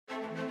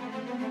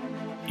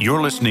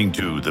You're listening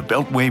to The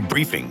Beltway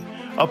Briefing,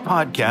 a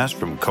podcast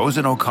from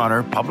Cozen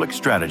O'Connor Public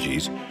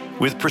Strategies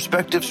with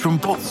perspectives from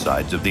both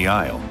sides of the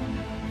aisle.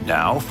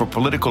 Now, for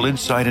political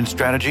insight and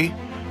strategy,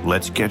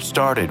 let's get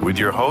started with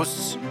your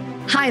hosts.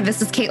 Hi,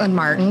 this is Caitlin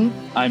Martin.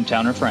 I'm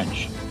Towner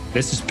French.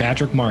 This is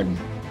Patrick Martin.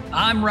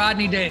 I'm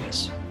Rodney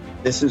Davis.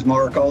 This is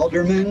Mark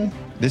Alderman.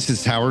 This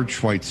is Howard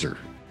Schweitzer.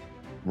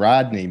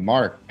 Rodney,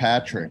 Mark,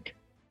 Patrick.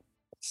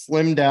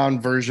 Slimmed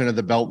down version of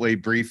the Beltway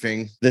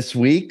Briefing this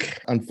week.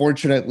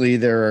 Unfortunately,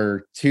 there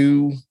are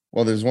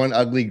there's one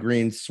ugly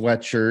green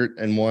sweatshirt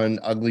and one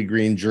ugly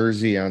green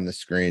jersey on the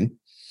screen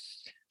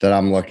that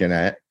I'm looking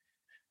at,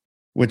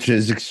 which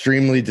is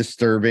extremely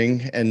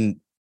disturbing. And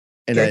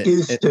get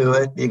used to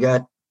it. You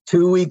got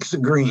 2 weeks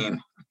of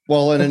green.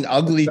 Well, in an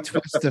ugly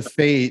twist of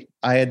fate,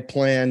 we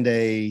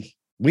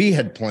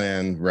had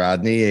planned,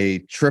 Rodney, a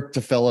trip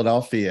to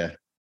Philadelphia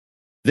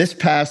this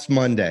past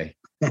Monday.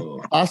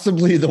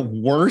 Possibly the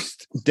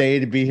worst day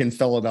to be in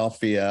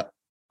Philadelphia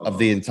of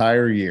the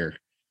entire year.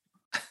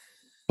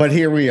 But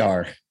here we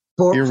are.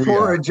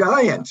 For a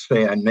Giants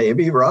fan,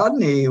 maybe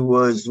Rodney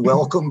was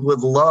welcomed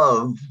with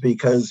love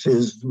because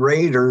his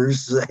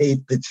Raiders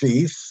hate the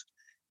Chiefs,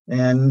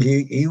 and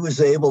he was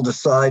able to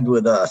side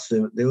with us.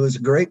 It was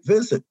a great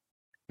visit.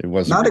 It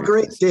was not a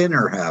great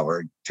dinner,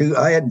 Howard.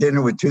 I had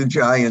dinner with two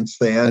Giants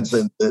fans,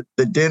 and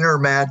the dinner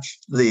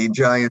matched the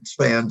Giants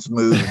fans'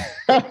 mood.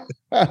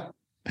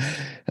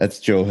 That's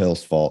Joe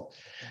Hill's fault.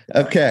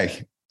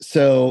 Okay,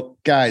 so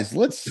guys,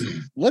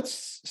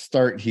 let's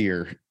start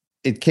here.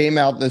 It came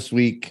out this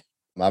week.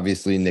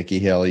 Obviously, Nikki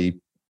Haley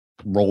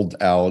rolled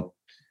out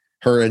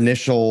her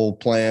initial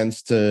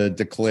plans to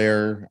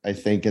declare, I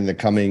think, in the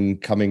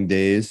coming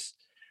days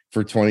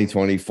for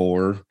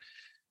 2024.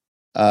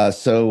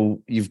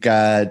 So you've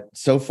got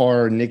so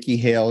far Nikki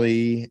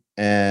Haley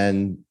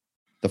and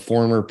the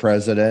former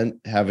president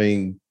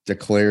having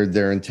declared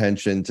their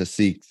intention to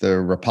seek the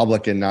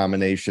Republican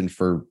nomination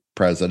for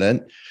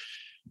president.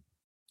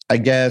 I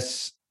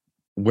guess,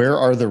 where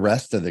are the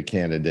rest of the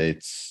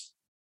candidates,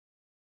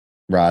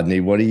 Rodney?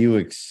 What do you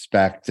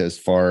expect as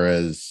far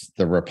as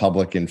the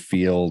Republican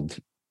field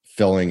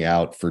filling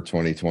out for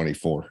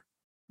 2024?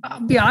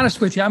 I'll be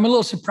honest with you. I'm a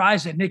little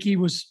surprised that Nikki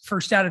was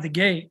first out of the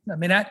gate. I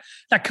mean,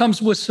 that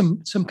comes with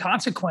some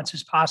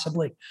consequences,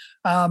 possibly.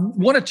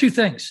 One of two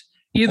things.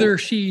 Either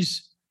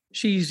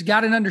she's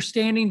got an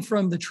understanding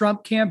from the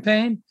Trump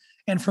campaign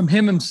and from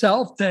him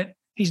himself that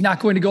he's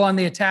not going to go on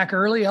the attack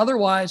early.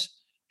 Otherwise,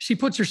 she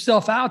puts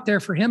herself out there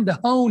for him to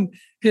hone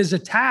his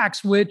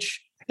attacks,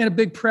 which in a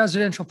big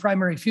presidential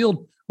primary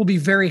field will be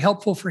very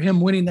helpful for him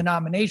winning the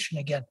nomination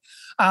again.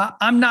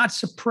 I'm not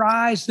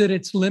surprised that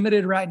it's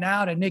limited right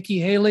now to Nikki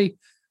Haley,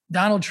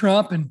 Donald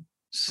Trump, and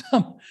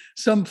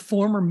some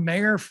former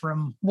mayor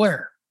from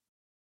where?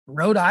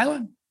 Rhode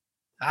Island?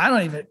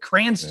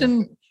 Cranston.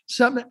 Yeah.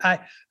 Something. I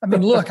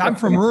mean, look, I'm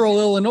from rural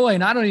Illinois,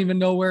 and I don't even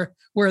know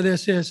where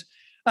this is.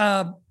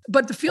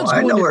 But the field's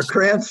I know where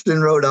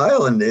Cranston, Rhode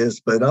Island is,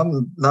 but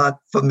I'm not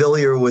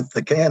familiar with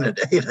the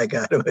candidate, I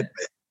got to admit.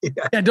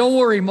 Yeah, don't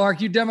worry,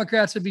 Mark. You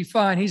Democrats would be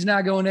fine. He's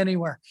not going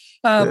anywhere.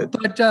 But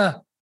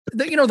the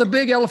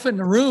big elephant in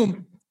the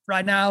room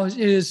right now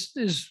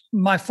is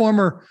my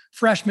former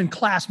freshman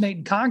classmate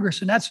in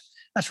Congress, and that's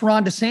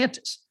Ron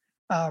DeSantis.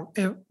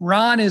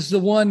 Ron is the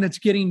one that's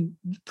getting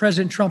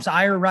President Trump's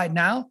ire right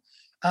now.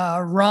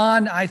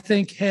 Ron, I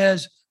think,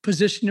 has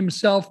positioned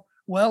himself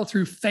well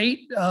through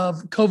fate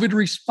of COVID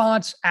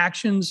response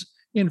actions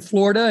in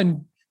Florida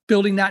and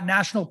building that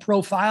national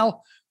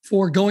profile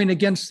for going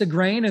against the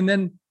grain, and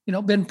then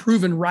been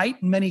proven right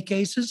in many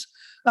cases.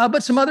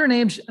 But some other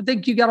names, I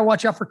think you got to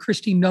watch out for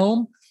Kristi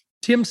Noem.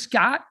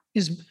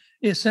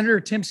 Senator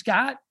Tim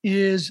Scott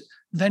is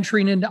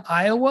venturing into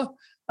Iowa.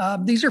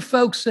 These are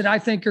folks that I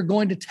think are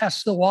going to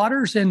test the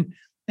waters, and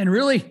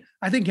really,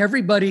 I think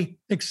everybody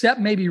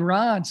except maybe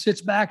Ron sits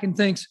back and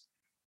thinks,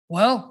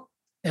 well,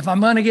 if I'm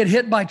going to get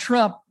hit by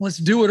Trump, let's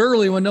do it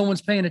early when no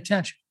one's paying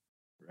attention.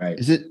 Right.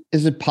 Is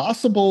it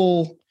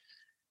possible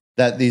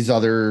that these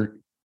other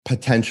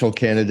potential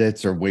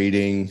candidates are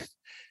waiting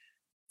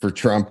for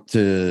Trump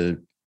to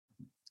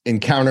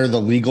encounter the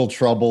legal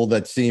trouble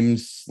that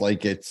seems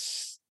like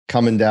it's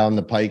coming down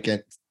the pike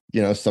at,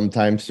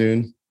 sometime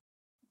soon?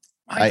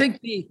 I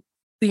think the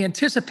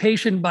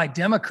anticipation by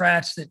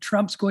Democrats that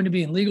Trump's going to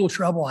be in legal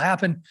trouble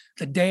happened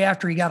the day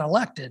after he got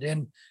elected,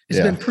 and it's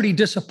been pretty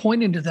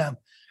disappointing to them.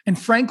 And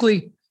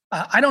frankly,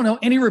 I don't know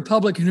any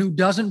Republican who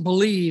doesn't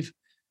believe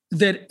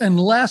that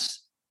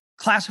unless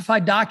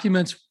classified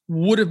documents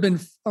would have been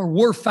or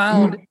were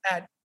found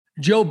at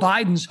Joe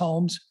Biden's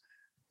homes,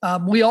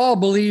 we all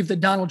believe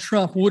that Donald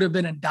Trump would have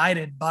been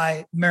indicted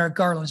by Merrick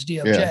Garland's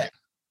DOJ. Yeah.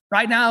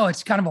 Right now,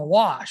 it's kind of a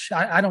wash.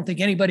 I don't think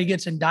anybody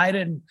gets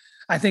indicted, and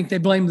I think they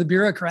blame the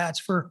bureaucrats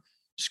for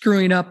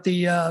screwing up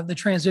the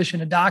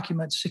transition of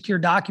documents, secure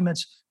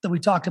documents that we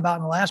talked about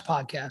in the last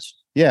podcast.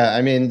 Yeah,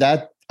 I mean,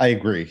 that I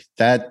agree.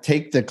 That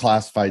take the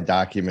classified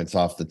documents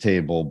off the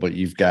table, but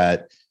you've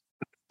got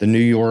the New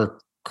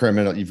York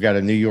criminal, you've got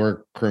a New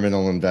York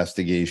criminal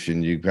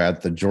investigation, you've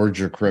got the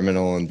Georgia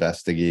criminal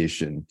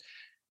investigation.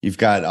 You've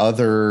got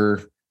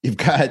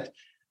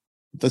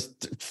this.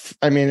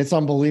 I mean, it's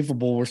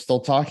unbelievable we're still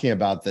talking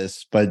about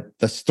this, but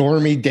the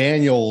Stormy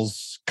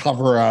Daniels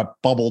cover up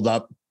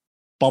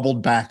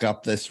bubbled back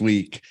up this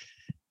week.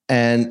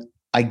 And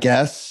I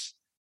guess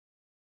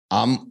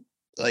I'm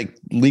like,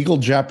 legal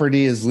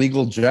jeopardy is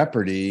legal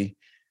jeopardy.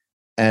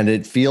 And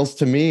it feels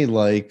to me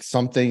like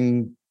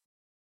something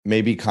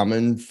may be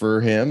coming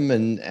for him,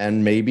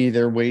 and maybe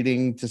they're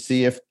waiting to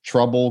see if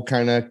trouble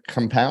kind of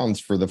compounds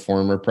for the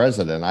former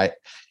president. I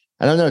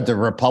don't know. Do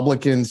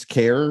Republicans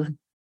care?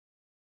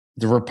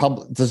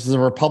 Does the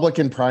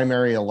Republican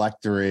primary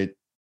electorate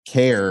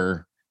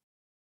care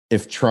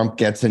if Trump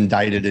gets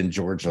indicted in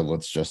Georgia,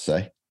 let's just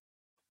say?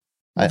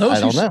 I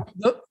don't know.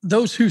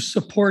 Those who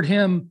support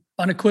him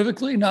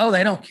unequivocally, no,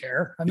 they don't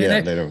care. I mean,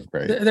 they don't.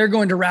 Right. They're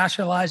going to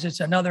rationalize it's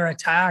another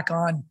attack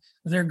on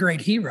their great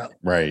hero.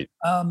 Right.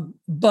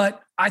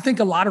 But I think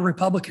a lot of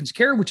Republicans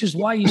care, which is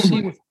why you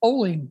see with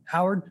polling,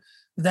 Howard,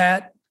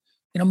 that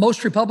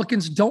most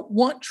Republicans don't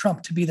want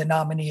Trump to be the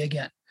nominee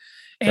again.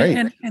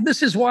 And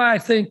this is why I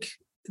think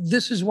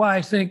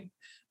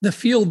the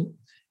field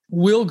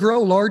will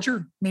grow larger.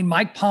 I mean,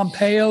 Mike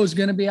Pompeo is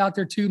going to be out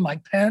there too,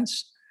 Mike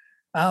Pence.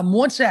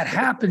 Once that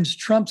happens,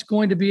 Trump's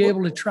going to be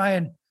able to try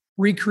and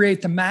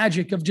recreate the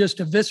magic of just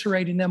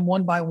eviscerating them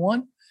one by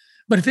one.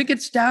 But if it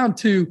gets down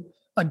to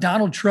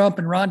Donald Trump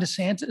and Ron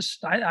DeSantis,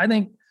 I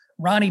think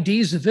Ronnie D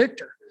is the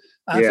victor.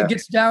 If it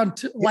gets down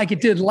to like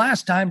it did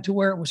last time, to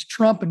where it was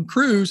Trump and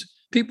Cruz,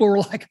 people were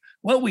like,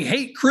 "Well, we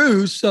hate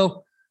Cruz,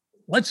 so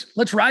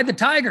let's ride the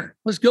tiger.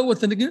 Let's go with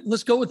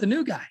the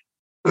new guy."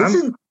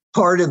 Isn't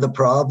part of the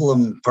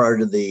problem,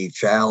 part of the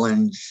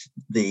challenge,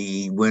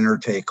 the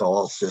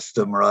winner-take-all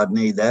system,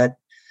 Rodney?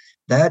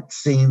 That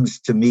seems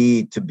to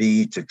me to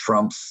be to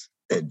Trump's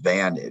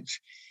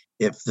advantage.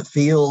 If the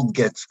field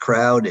gets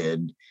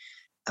crowded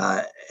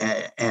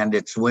and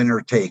it's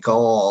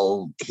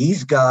winner-take-all,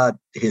 he's got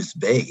his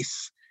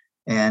base,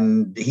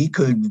 and he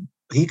could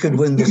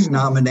win this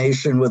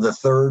nomination with a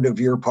third of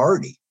your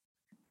party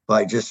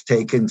by just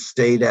taking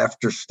state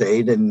after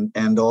state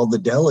and all the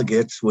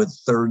delegates with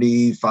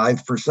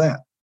 35%.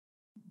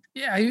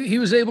 Yeah, he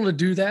was able to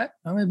do that.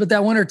 I mean, but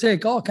that winner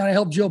take all kind of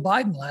helped Joe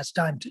Biden last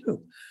time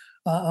too,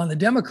 on the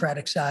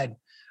Democratic side.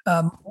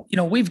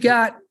 We've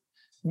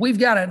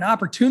got an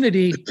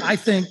opportunity, I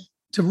think,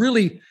 to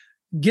really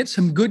get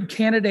some good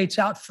candidates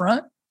out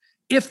front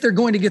if they're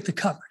going to get the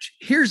coverage.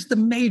 Here's the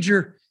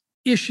major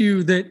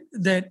issue that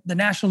the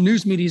national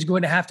news media is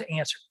going to have to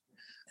answer.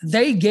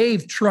 They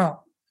gave Trump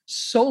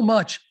so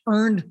much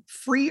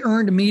free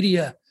earned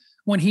media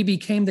when he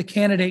became the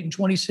candidate in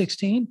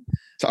 2016.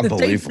 It's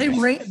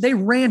unbelievable. They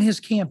ran his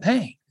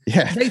campaign.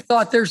 Yeah. They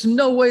thought there's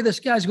no way this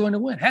guy's going to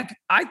win. Heck,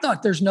 I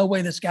thought there's no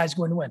way this guy's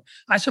going to win.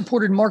 I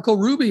supported Marco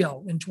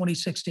Rubio in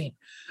 2016.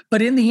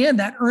 But in the end,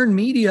 that earned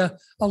media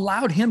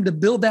allowed him to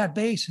build that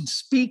base and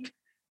speak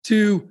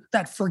to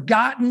that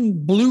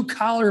forgotten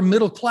blue-collar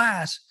middle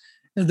class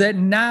that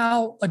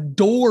now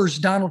adores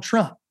Donald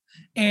Trump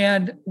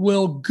and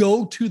will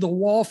go to the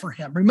wall for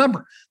him.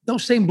 Remember,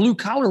 those same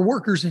blue-collar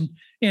workers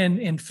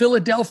in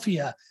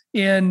Philadelphia,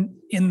 in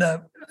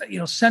the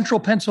central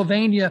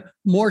Pennsylvania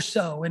more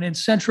so, and in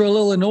central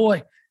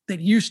Illinois, that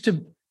used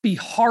to be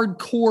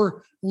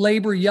hardcore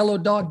labor yellow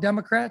dog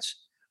Democrats,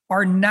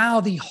 are now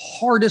the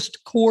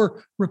hardest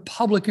core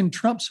Republican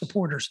Trump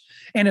supporters.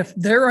 And if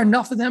there are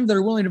enough of them that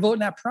are willing to vote in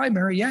that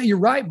primary, yeah, you're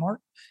right, Mark.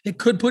 It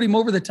could put him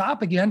over the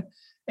top again.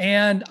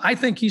 And I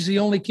think he's the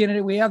only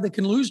candidate we have that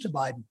can lose to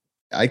Biden.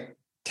 I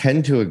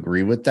tend to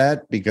agree with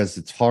that because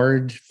it's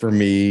hard for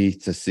me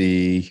to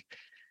see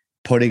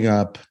putting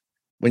up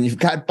when you've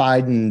got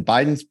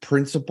Biden's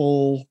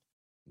principal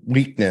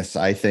weakness,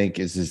 I think,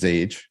 is his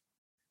age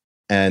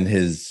and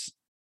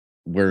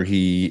where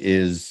he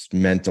is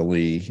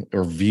mentally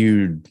or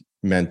viewed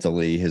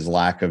mentally, his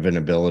lack of an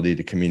ability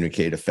to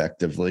communicate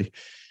effectively.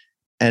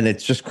 And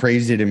it's just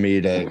crazy to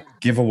me to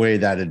give away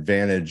that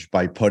advantage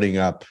by putting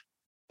up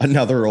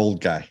another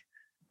old guy.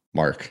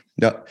 Mark,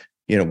 no,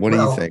 what do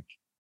you think?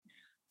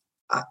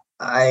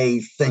 I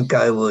think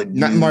I would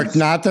Mark,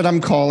 not that I'm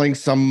calling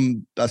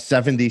some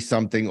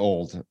 70-something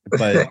old,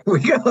 but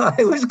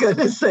I was going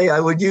to say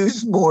I would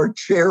use more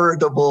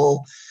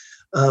charitable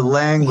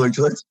language.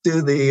 Let's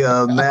do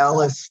the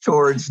malice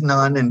towards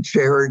none and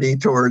charity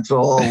towards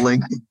all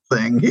Lincoln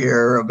thing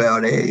here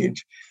about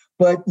age.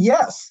 But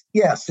yes,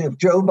 if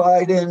Joe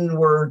Biden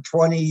were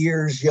 20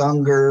 years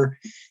younger,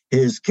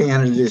 his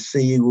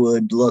candidacy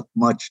would look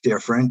much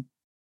different.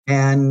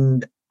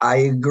 And I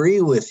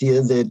agree with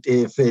you that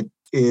if it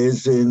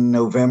is in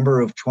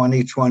November of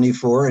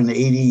 2024, an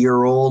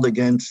 80-year-old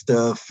against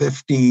a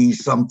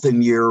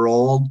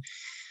 50-something-year-old,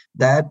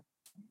 that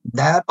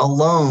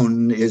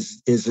alone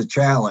is a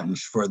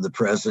challenge for the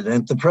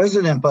president. The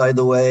president, by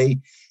the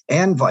way,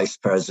 and vice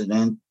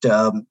president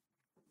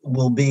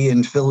will be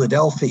in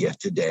Philadelphia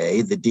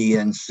today. The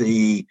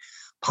DNC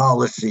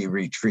policy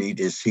retreat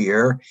is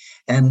here,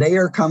 and they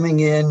are coming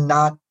in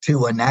not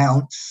to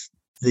announce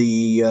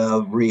the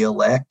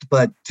re-elect,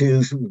 but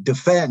to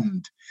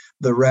defend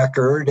the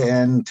record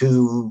and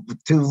to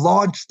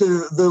launch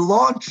the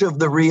launch of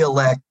the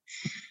reelect.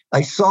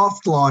 A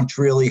soft launch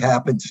really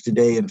happens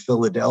today in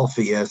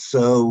Philadelphia.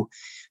 So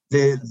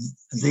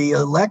the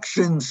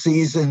election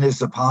season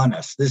is upon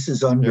us. This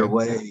is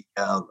underway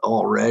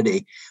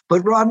already.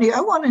 But Rodney,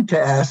 I wanted to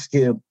ask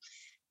you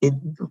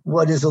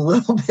what is a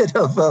little bit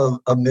of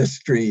a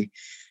mystery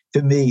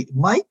to me.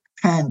 Mike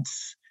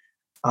Pence,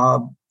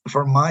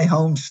 from my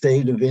home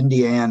state of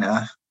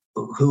Indiana,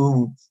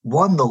 who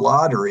won the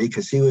lottery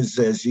because he was,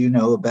 as you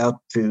know,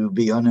 about to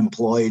be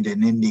unemployed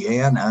in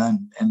Indiana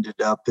and ended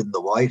up in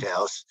the White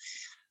House.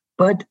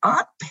 But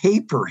on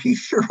paper, he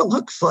sure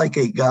looks like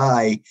a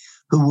guy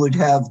who would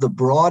have the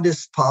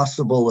broadest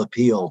possible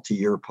appeal to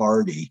your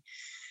party.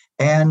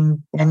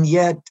 And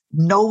yet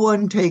no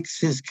one takes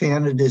his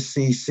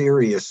candidacy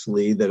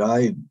seriously that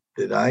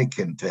I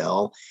can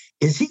tell.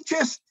 Is he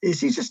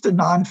just a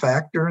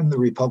non-factor in the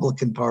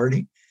Republican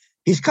Party?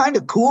 He's kind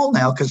of cool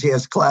now because he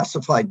has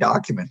classified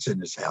documents in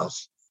his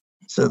house.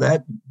 So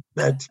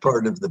that's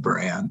part of the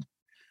brand.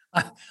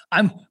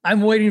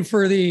 I'm waiting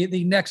for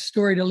the next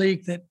story to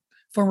leak that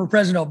former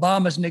President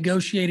Obama is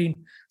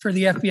negotiating for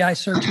the FBI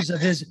searches of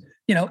his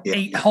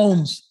 8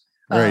 homes.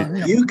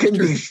 Right. You can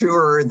be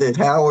sure that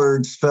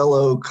Howard's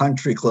fellow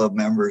country club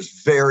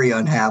members very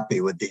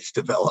unhappy with these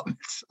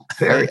developments.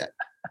 Very.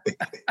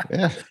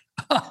 Yeah.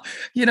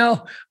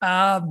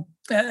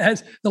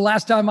 As the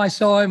last time I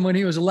saw him when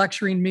he was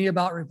lecturing me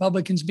about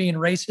Republicans being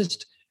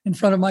racist in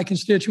front of my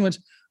constituents,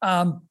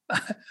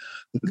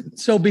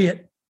 so be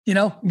it.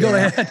 Go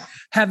ahead,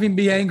 have him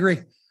be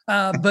angry.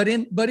 But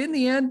in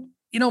the end,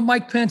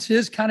 Mike Pence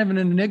is kind of an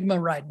enigma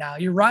right now.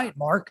 You're right,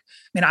 Mark.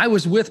 I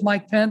was with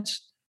Mike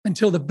Pence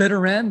until the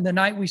bitter end, the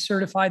night we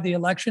certified the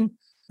election,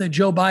 that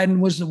Joe Biden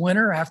was the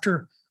winner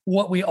after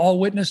what we all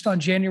witnessed on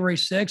January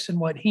 6th and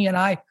what he and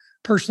I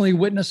personally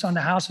witnessed on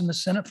the House and the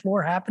Senate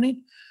floor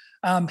happening.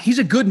 He's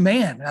a good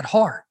man at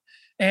heart.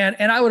 And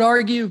I would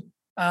argue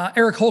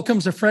Eric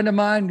Holcomb's a friend of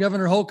mine.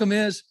 Governor Holcomb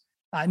is.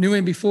 I knew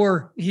him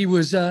before he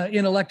was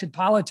in elected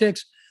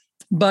politics.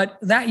 But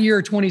that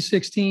year,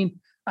 2016,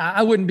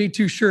 I wouldn't be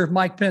too sure if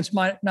Mike Pence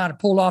might not have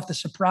pulled off the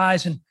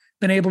surprise and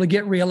been able to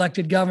get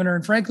reelected governor.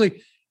 And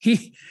frankly,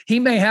 he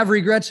may have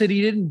regrets that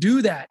he didn't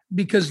do that,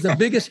 because the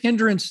biggest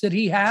hindrance that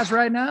he has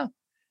right now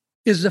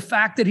is the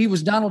fact that he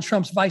was Donald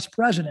Trump's vice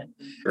president.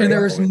 And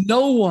there is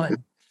no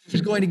one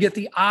who's going to get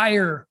the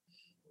ire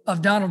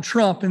of Donald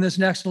Trump in this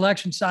next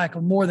election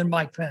cycle more than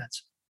Mike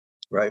Pence.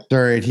 Right.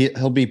 Sorry,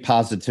 he'll be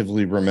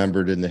positively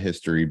remembered in the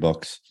history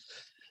books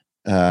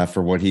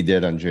for what he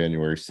did on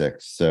January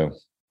 6th. So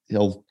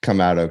he'll come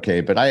out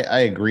okay. But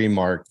I agree,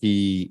 Mark.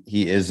 He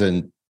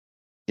isn't,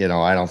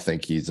 I don't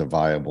think he's a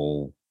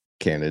viable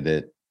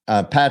candidate.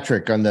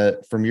 Patrick,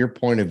 from your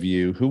point of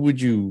view, who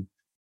would you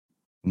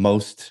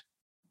most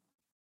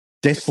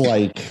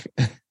dislike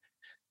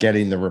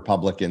getting the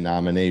Republican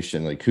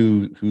nomination? Like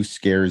who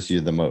scares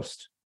you the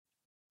most?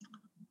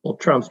 Well,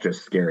 Trump's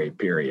just scary,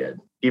 period.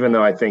 Even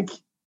though I think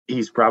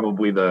he's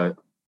probably the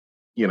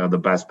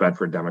best bet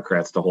for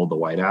Democrats to hold the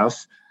White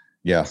House.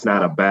 Yeah. It's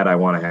not a bet I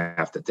want to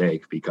have to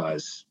take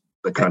because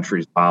the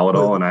country's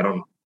volatile and I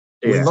don't.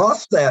 We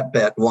lost that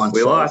bet once.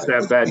 We lost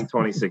that bet in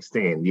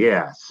 2016.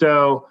 Yeah.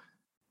 So,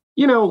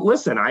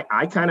 listen,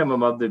 I kind of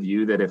am of the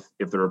view that if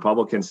the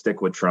Republicans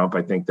stick with Trump,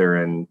 I think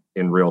they're in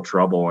real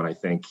trouble. And I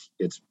think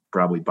it's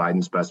probably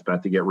Biden's best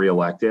bet to get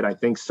reelected. I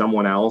think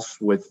someone else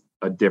with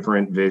a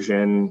different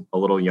vision, a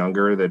little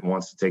younger, that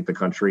wants to take the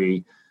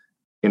country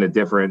in a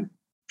different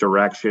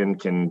direction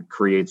can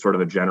create sort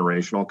of a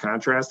generational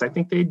contrast. I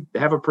think they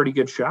have a pretty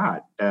good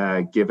shot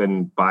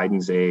given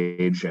Biden's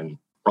age and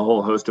a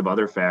whole host of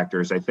other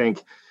factors. I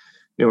think,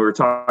 we were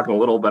talking a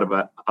little bit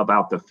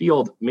about the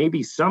field,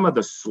 maybe some of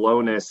the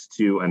slowness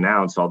to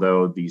announce,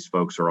 although these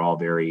folks are all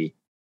very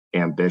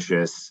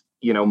ambitious,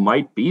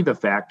 might be the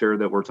factor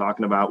that we're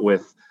talking about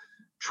with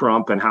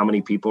Trump and how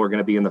many people are going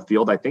to be in the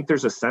field. I think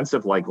there's a sense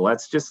of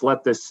let's just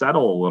let this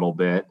settle a little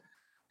bit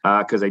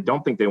because I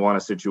don't think they want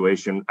a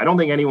situation. I don't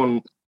think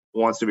anyone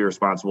wants to be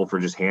responsible for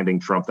just handing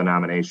Trump the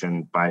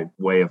nomination by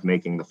way of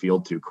making the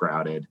field too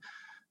crowded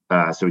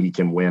so he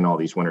can win all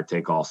these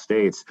winner-take-all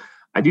states.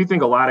 I do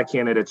think a lot of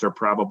candidates are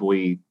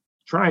probably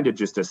trying to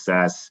just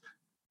assess,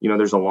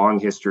 there's a long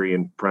history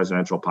in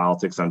presidential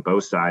politics on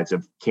both sides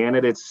of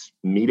candidates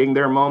meeting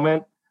their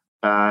moment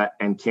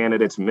and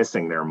candidates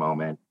missing their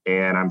moment.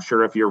 And I'm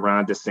sure if you're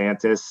Ron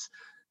DeSantis,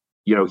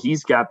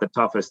 he's got the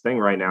toughest thing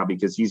right now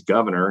because he's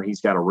governor.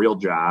 He's got a real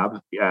job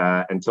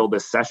until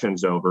this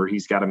session's over.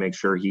 He's got to make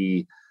sure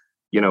he,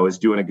 is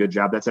doing a good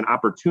job. That's an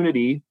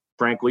opportunity,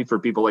 frankly, for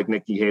people like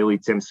Nikki Haley,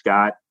 Tim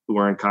Scott, who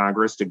are in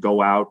Congress to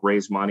go out,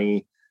 raise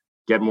money,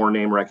 get more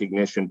name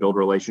recognition, build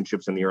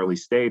relationships in the early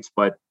states.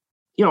 But,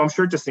 I'm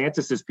sure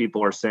DeSantis's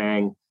people are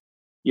saying,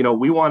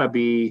 we want to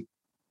be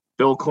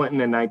Bill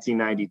Clinton in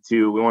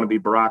 1992. We want to be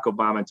Barack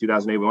Obama in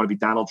 2008. We want to be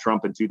Donald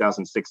Trump in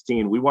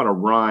 2016. We want to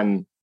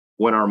run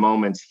when our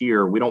moment's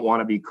here. We don't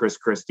want to be Chris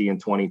Christie in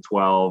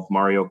 2012,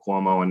 Mario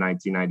Cuomo in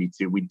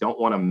 1992. We don't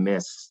want to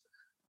miss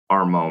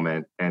our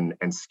moment and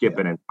skip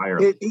it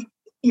entirely.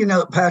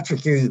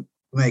 Patrick,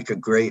 make a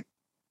great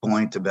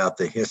point about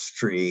the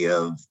history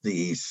of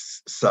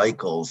these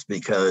cycles,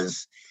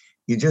 because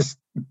you just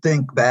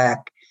think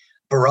back,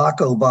 Barack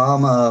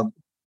Obama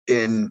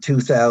in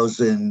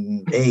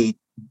 2008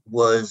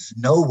 was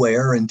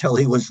nowhere until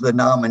he was the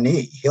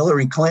nominee.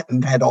 Hillary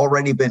Clinton had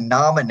already been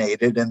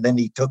nominated, and then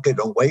he took it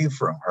away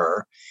from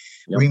her.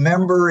 Yep.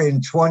 Remember in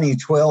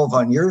 2012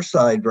 on your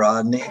side,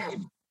 Rodney,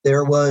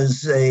 there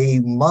was a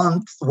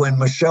month when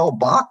Michelle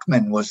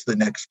Bachmann was the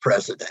next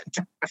president.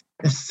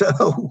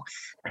 So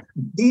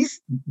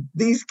these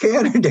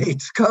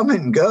candidates come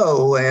and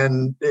go,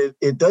 and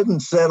it doesn't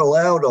settle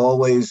out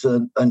always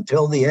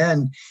until the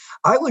end.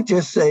 I would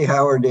just say,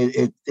 Howard,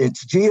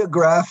 it's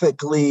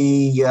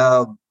geographically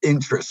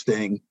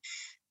interesting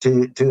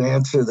to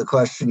answer the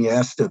question you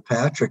asked of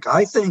Patrick.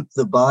 I think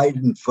the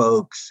Biden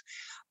folks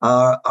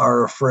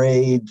are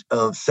afraid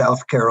of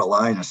South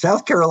Carolina.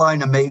 South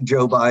Carolina made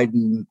Joe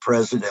Biden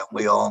president.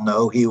 We all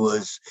know he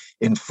was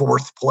in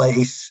fourth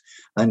place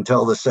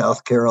until the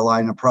South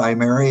Carolina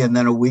primary, and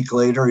then a week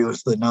later he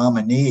was the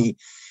nominee.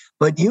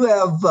 But you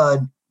have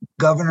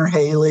Governor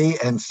Haley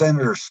and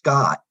Senator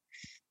Scott,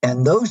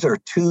 and those are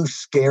two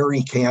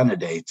scary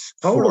candidates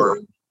for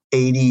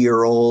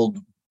 80-year-old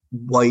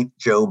white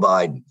Joe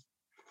Biden.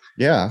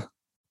 Yeah.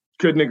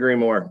 Couldn't agree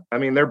more. I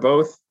mean,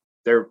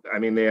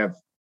 they have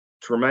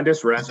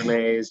tremendous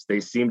resumes.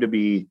 They seem to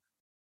be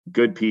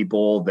good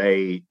people.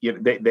 They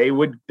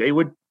would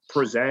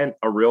present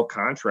a real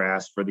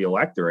contrast for the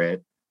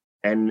electorate.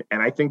 And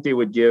I think they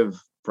would give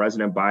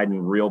President Biden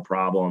real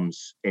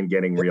problems in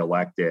getting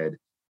reelected.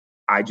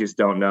 I just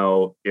don't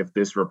know if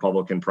this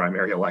Republican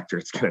primary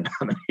electorate's going to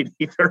nominate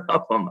either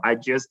of them.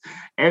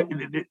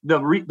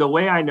 The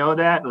way I know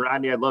that, and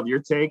Rodney, I'd love your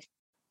take.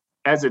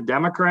 As a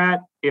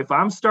Democrat, if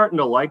I'm starting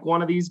to like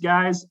one of these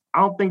guys,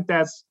 I don't think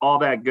that's all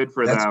that good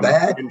for them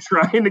in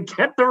trying to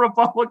get the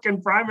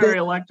Republican primary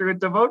electorate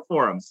to vote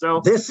for them.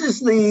 So this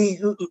is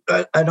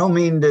I don't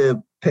mean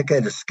to pick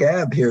at a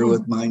scab here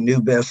with my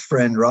new best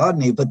friend,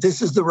 Rodney, but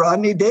this is the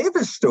Rodney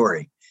Davis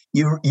story.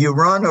 You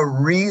run a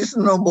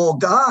reasonable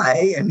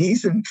guy and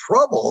he's in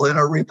trouble in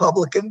a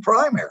Republican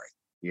primary.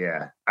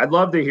 Yeah. I'd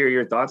love to hear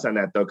your thoughts on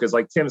that though. Cause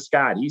like Tim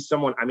Scott, he's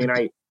someone, I mean,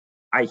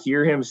 I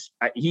hear him.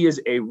 He is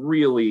a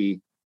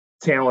really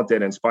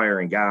talented,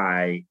 inspiring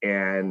guy.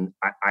 And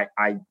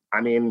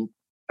I mean,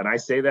 and I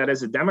say that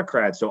as a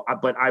Democrat. So,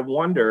 but I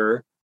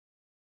wonder,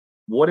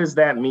 what does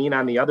that mean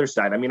on the other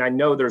side? I mean, I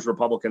know there's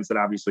Republicans that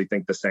obviously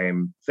think the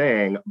same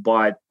thing,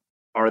 but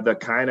are the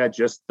kind of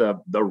just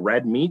the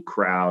red meat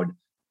crowd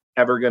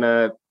ever going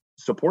to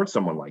support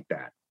someone like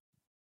that?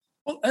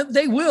 Well,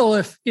 they will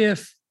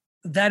if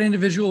that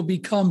individual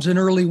becomes an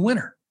early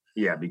winner.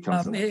 Yeah,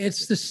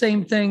 it's the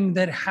same thing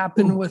that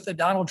happened with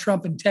Donald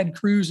Trump and Ted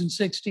Cruz in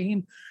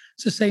 2016.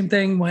 It's the same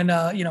thing when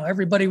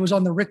everybody was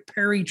on the Rick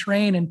Perry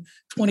train in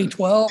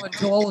 2012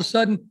 until all of a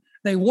sudden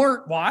they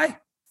weren't. Why?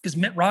 Because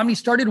Mitt Romney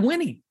started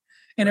winning,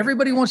 and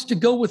everybody wants to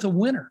go with a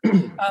winner.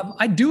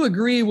 I do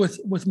agree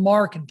with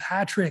Mark and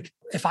Patrick.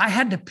 If I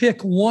had to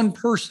pick one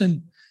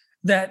person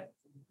that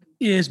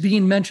is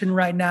being mentioned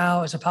right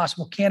now as a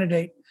possible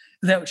candidate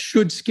that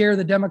should scare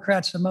the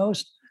Democrats the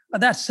most,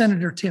 that's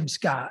Senator Tim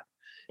Scott.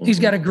 He's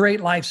got a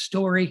great life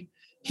story.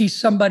 He's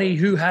somebody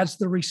who has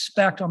the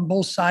respect on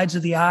both sides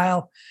of the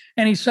aisle.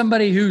 And he's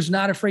somebody who's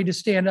not afraid to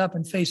stand up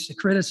and face the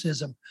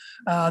criticism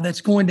that's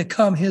going to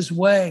come his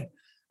way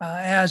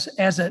as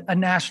a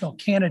national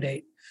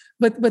candidate.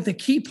 But the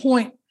key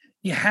point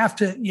you have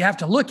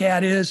to look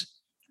at is,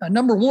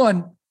 number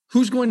one,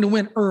 who's going to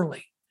win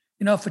early?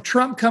 If a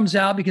Trump comes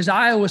out, because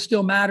Iowa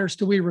still matters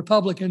to we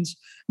Republicans,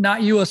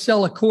 not you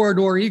Acela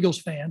Corridor Eagles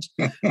fans.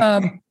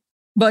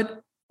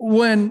 But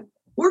when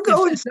we're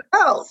going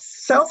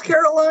South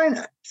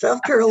Carolina.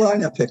 South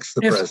Carolina picks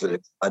the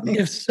president.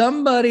 They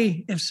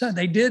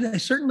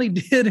certainly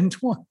did in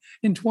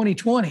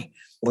 2020.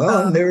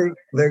 Well, they're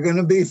going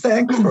to be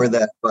thanked for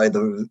that by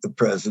the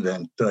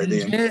president.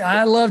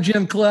 I love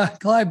Jim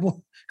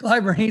Clyburn.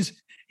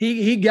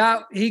 He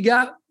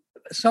got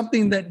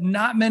something that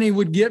not many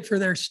would get for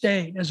their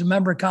state as a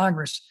member of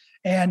Congress,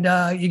 and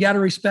you got to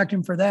respect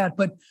him for that.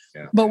 But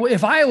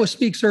if Iowa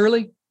speaks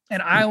early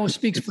and Iowa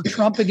speaks for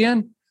Trump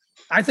again,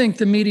 I think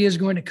the media is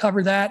going to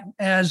cover that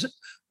as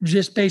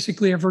just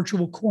basically a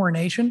virtual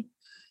coronation.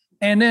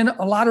 And then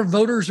a lot of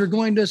voters are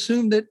going to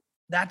assume that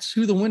that's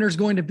who the winner is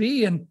going to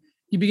be. And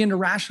you begin to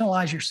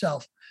rationalize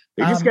yourself.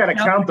 They just got to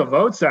count the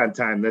votes on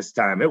time this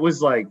time. It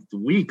was like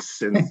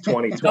weeks in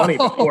 2020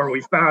 before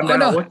we found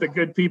out what the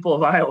good people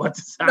of Iowa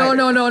decided.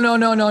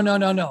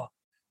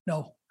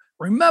 No.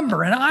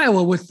 Remember, in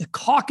Iowa, with the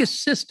caucus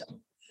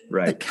system,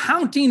 the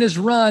counting is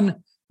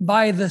run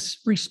by the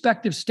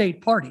respective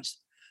state parties.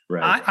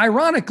 Right.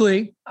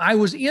 Ironically, I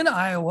was in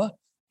Iowa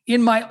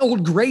in my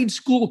old grade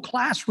school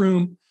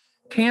classroom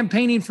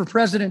campaigning for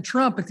President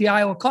Trump at the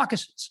Iowa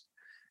caucuses.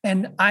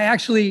 And I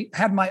actually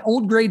had my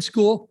old grade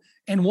school,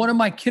 and one of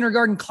my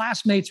kindergarten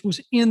classmates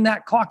was in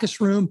that caucus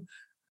room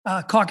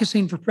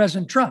caucusing for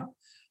President Trump.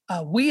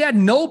 We had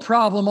no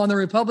problem on the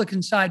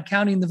Republican side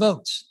counting the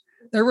votes.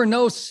 There were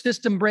no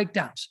system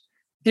breakdowns.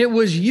 It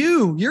was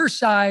your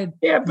side.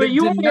 Yeah, but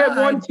you only had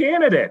one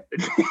candidate.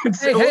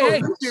 It's a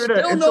little easier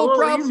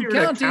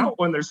to count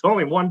when there's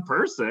only one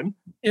person.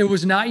 It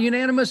was not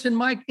unanimous in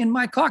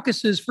my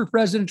caucuses for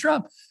President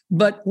Trump.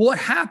 But what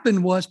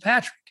happened was,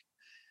 Patrick,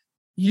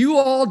 you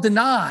all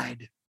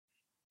denied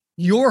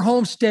your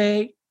home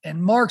state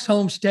and Mark's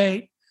home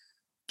state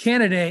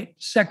candidate,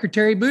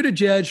 Secretary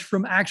Buttigieg,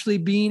 from actually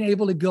being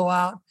able to go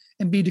out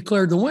and be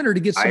declared the winner to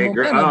get some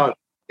momentum.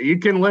 You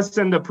can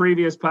listen to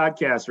previous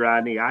podcasts,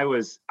 Rodney. I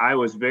was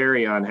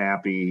very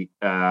unhappy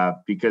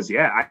because,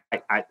 I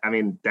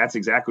mean, that's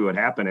exactly what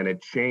happened. And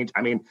it changed.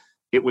 I mean,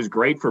 it was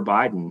great for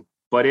Biden,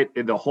 but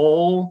the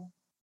whole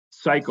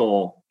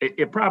cycle,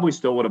 it probably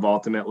still would have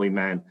ultimately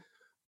meant,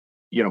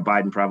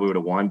 Biden probably would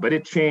have won, but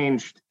it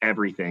changed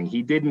everything.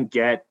 He didn't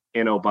get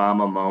an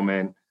Obama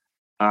moment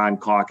on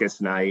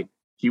caucus night.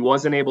 He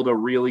wasn't able to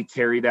really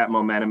carry that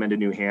momentum into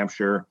New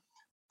Hampshire.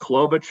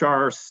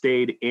 Klobuchar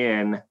stayed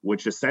in,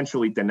 which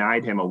essentially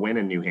denied him a win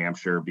in New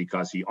Hampshire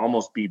because he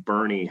almost beat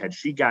Bernie. Had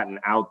she gotten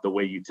out the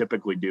way you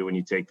typically do when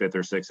you take 5th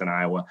or 6th in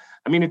Iowa,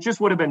 I mean, it just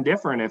would have been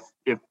different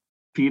if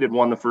Pete had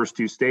won the first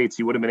 2 states.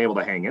 He would have been able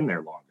to hang in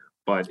there longer.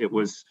 But it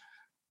was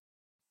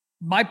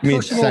my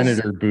personal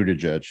Senator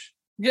Buttigieg.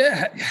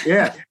 Yeah.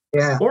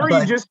 Or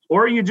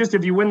you just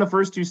if you win the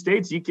first 2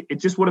 states, it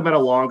just would have been a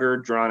longer,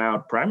 drawn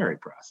out primary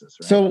process.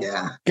 Right? So,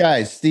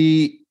 guys,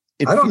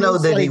 I don't know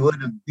that he would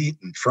have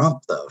beaten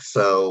Trump, though.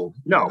 So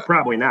no,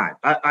 probably not.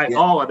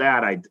 All of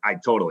that, I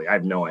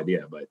have no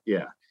idea. But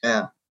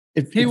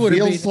it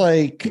feels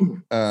like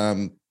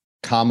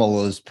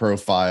Kamala's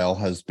profile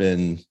has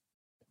been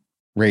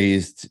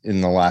raised in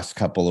the last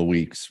couple of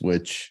weeks,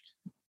 which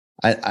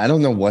I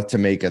don't know what to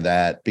make of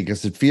that,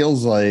 because it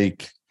feels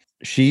like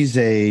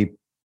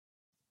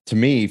to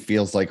me,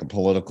 feels like a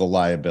political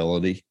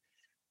liability.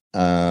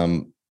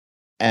 And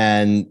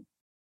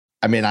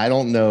I mean, I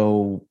don't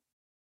know,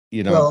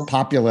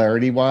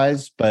 popularity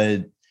wise,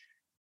 but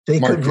they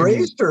could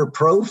raise her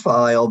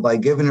profile by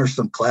giving her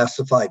some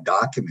classified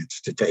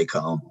documents to take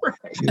home.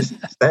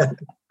 Right.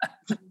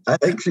 I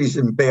think she's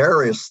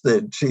embarrassed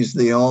that she's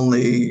the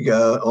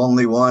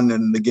only one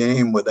in the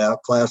game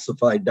without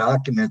classified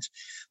documents,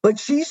 but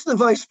she's the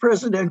vice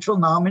presidential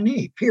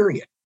nominee,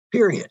 period.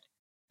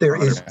 There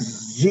is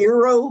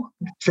zero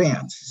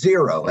chance,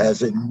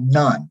 as in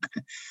none,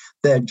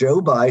 that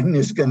Joe Biden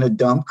is going to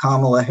dump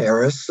Kamala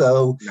Harris.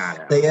 So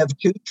they have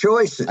 2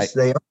 choices.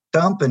 They are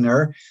dumping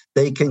her.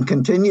 They can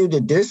continue to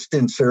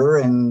distance her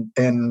and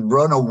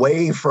run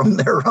away from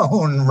their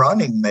own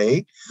running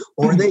mate,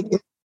 or they can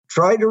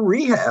try to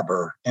rehab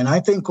her. And I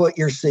think what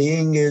you're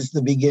seeing is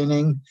the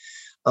beginning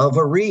of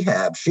a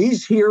rehab.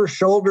 She's here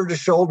shoulder to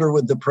shoulder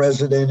with the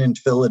president in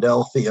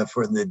Philadelphia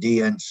for the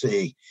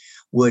DNC,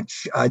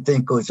 which I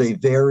think was a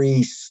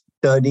very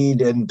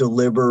studied and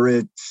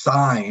deliberate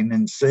sign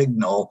and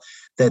signal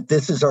that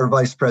this is our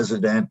vice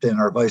president and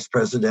our vice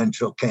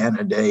presidential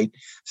candidate.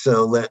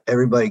 So let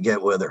everybody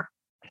get with her.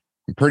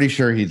 I'm pretty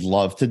sure he'd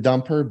love to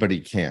dump her, but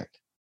he can't.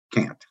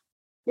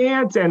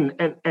 And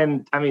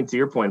I mean, to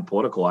your point,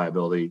 political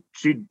liability,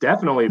 she'd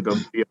definitely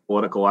be a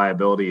political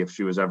liability if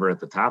she was ever at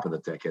the top of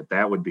the ticket.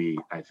 That would be,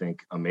 I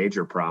think, a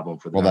major problem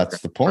for the Democratic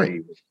that's the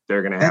point.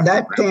 They're going to have.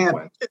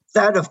 And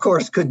that of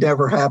course could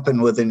never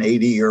happen with an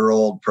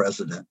 80-year-old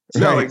president.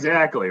 No,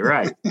 exactly.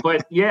 Right.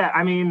 But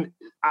I mean,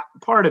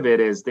 part of it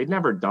is they'd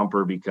never dump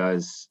her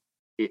because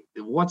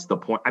what's the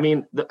point? I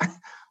mean,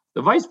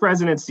 the vice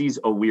presidency's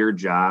a weird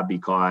job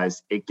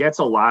because it gets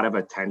a lot of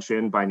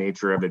attention by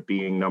nature of it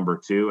being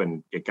number 2.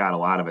 And it got a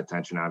lot of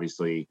attention,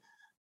 obviously,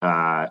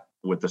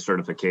 with the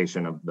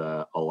certification of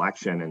the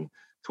election in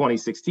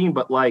 2016.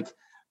 But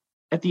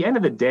at the end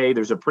of the day,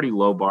 there's a pretty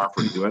low bar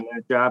for doing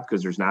that job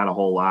because there's not a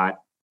whole lot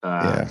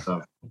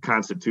of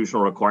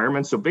constitutional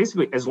requirements. So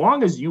basically, as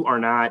long as you are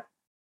not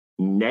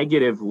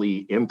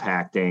negatively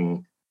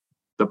impacting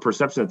the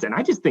perception, and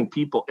I just think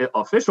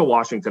official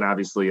Washington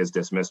obviously has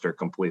dismissed her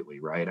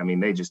completely, right? I mean,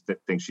 they just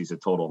think she's a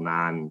total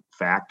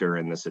non-factor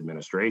in this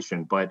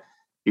administration. But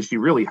is she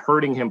really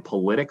hurting him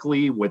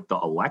politically with the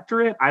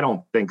electorate? I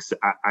don't think so.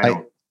 I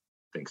don't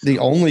think so. The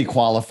only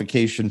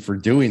qualification for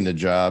doing the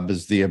job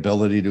is the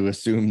ability to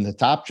assume the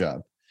top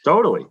job.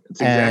 Totally.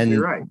 That's exactly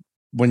right.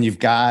 When you've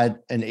got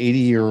an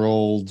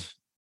 80-year-old,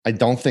 I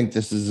don't think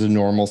this is a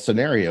normal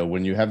scenario.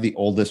 When you have the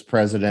oldest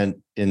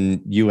president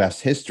in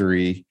U.S.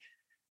 history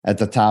at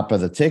the top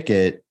of the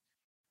ticket,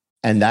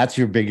 and that's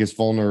your biggest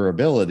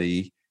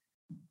vulnerability,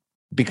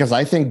 because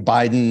I think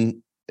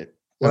Biden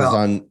was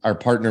on our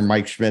partner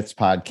Mike Schmidt's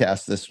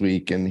podcast this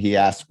week, and he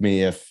asked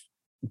me if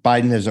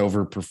Biden has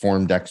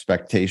overperformed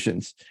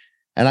expectations.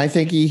 And I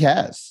think he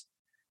has.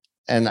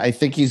 And I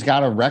think he's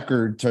got a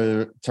record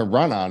to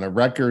run on, a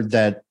record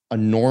that a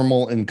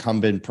normal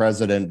incumbent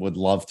president would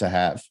love to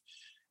have.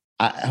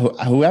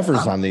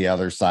 Whoever's on the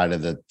other side,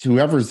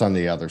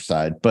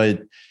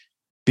 but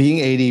being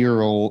 80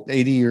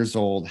 years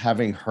old,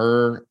 having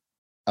her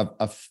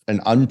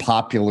an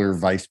unpopular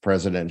vice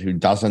president who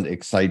doesn't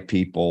excite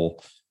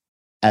people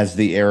as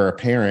the heir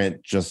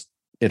apparent,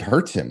 it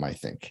hurts him, I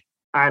think.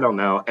 I don't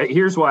know.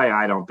 Here's why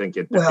I don't think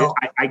it. Well,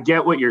 I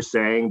get what you're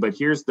saying, but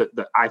here's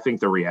I think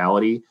the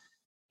reality.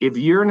 If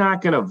you're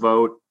not going to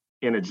vote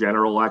in a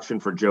general election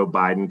for Joe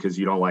Biden because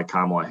you don't like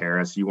Kamala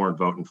Harris, you weren't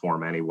voting for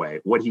him anyway.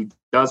 What he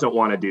doesn't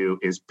want to do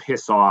is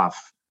piss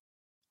off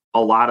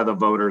a lot of the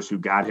voters who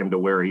got him to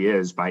where he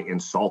is by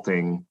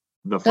insulting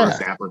the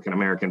first African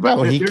American.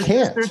 No, he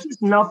can't. There's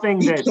just nothing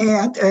he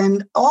can't.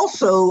 And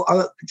also,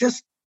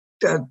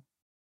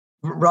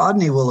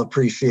 Rodney will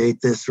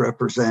appreciate this,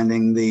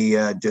 representing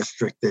the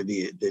district that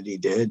he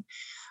did.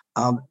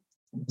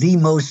 The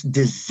most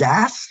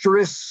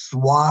disastrous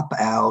swap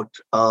out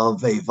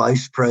of a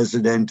vice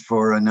president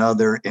for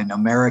another in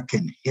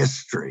American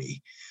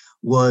history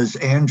was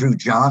Andrew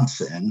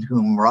Johnson,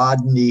 whom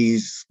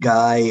Rodney's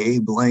guy,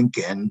 Abe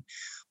Lincoln,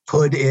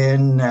 put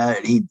in.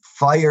 He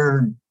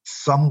fired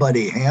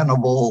somebody, not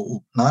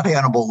Hannibal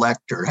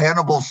Lecter,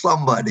 Hannibal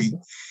somebody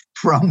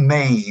from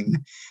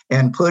Maine,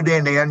 and put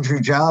in Andrew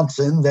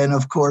Johnson. Then,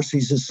 of course,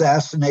 he's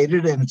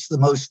assassinated, and it's the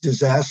most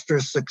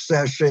disastrous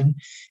succession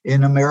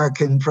in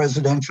American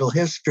presidential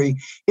history.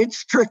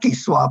 It's tricky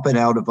swapping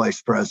out a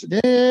vice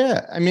president.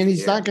 Yeah. I mean,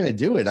 he's not going to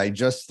do it. I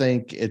just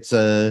think it's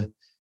a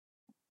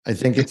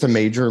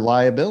major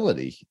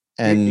liability.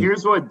 And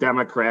here's what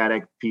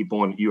Democratic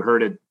people, and you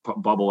heard it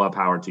bubble up,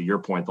 Howard, to your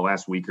point, the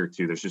last week or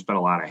two, there's just been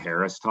a lot of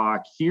Harris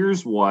talk.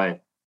 Here's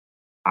what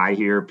I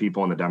hear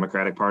people in the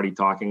Democratic Party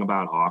talking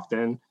about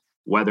often,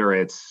 whether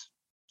it's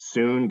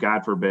soon,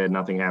 God forbid,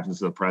 nothing happens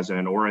to the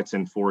president, or it's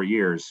in 4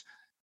 years.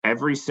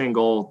 Every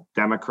single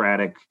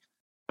Democratic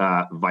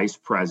vice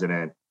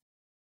president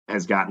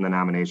has gotten the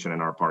nomination in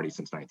our party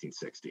since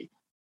 1960.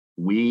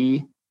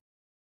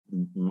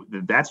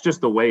 That's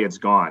just the way it's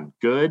gone.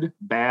 Good,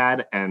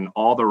 bad, and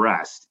all the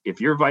rest.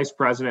 If you're vice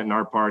president in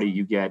our party,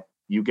 you get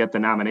the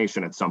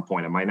nomination at some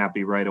point. It might not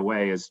be right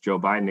away, as Joe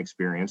Biden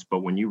experienced, but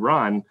when you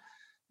run,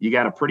 you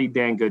got a pretty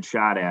dang good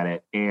shot at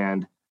it.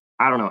 And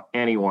I don't know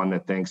anyone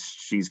that thinks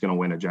she's going to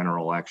win a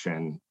general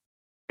election.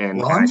 And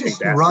well,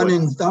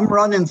 I'm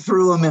running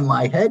through them in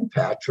my head,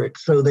 Patrick.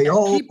 So they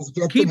all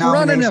get the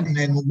nomination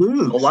and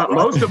lose.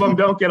 Most of them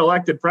don't get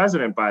elected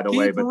president, by the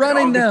way, but they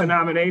all get the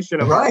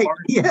nomination of our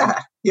party.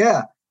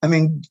 Yeah. I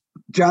mean,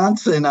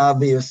 Johnson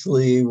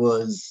obviously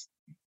was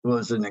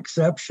an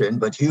exception,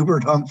 but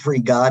Hubert Humphrey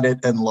got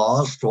it and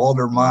lost.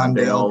 Walter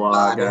Mondale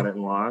got it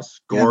and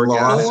lost. Gore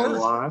got it and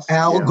lost.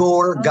 Al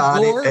Gore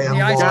got it and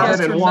lost. Got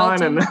it and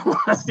won and then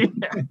lost.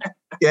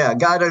 Yeah,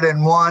 got it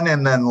and won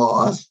and then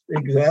lost.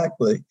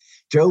 Exactly.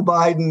 Joe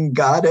Biden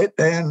got it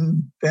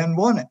and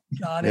won it.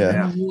 Got it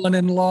and won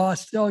and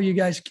lost. Oh, you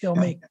guys kill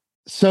me.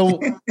 So,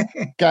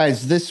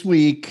 guys, this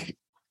week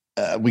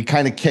we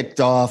kind of kicked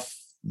off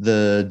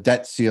the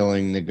debt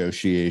ceiling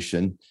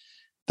negotiation.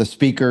 The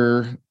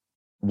speaker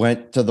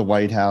went to the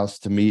White House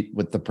to meet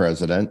with the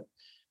president,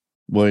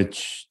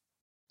 which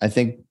I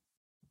think,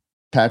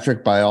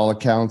 Patrick, by all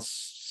accounts,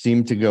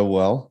 seemed to go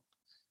well.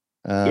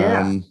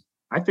 I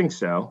think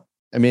so.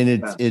 I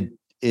mean,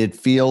 it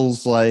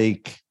feels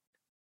like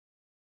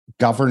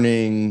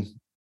governing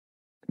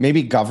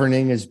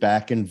is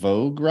back in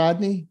vogue,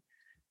 Rodney.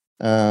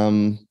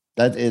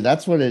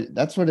 That's what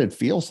it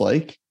feels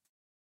like.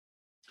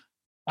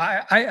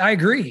 I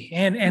agree,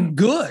 and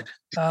good.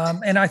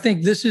 And I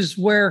think this is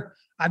where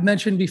I've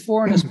mentioned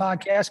before in this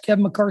podcast,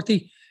 Kevin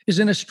McCarthy is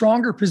in a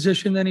stronger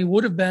position than he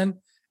would have been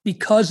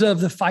because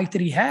of the fight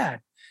that he had.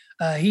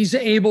 He's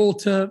able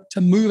to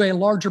move a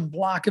larger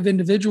block of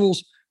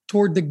individuals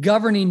toward the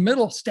governing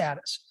middle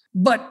status.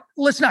 But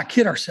let's not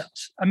kid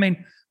ourselves. I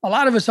mean, a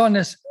lot of us on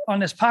this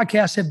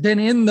podcast have been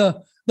in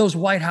those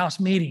White House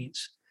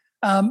meetings.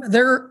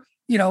 They're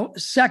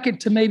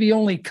second to maybe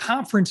only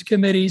conference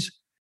committees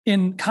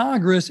in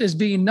Congress as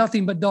being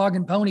nothing but dog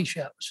and pony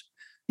shows.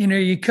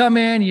 You come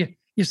in,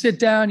 you sit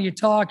down, you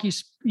talk,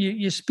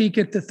 you speak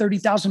at the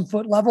 30,000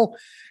 foot level.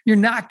 You're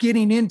not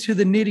getting into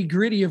the nitty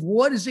gritty of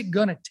what is it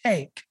going to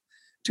take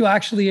to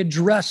actually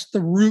address the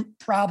root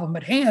problem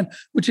at hand,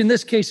 which in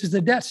this case is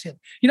the debt ceiling.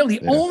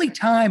 Only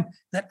time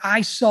that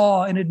I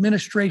saw an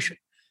administration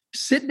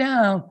sit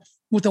down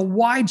with a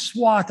wide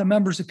swath of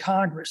members of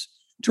Congress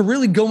to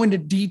really go into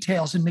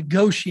details and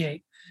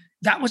negotiate,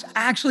 that was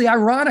actually,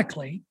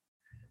 ironically,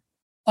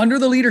 under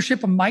the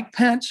leadership of Mike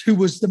Pence, who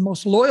was the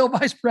most loyal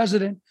vice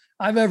president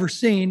I've ever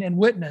seen and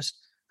witnessed,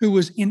 who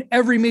was in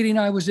every meeting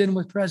I was in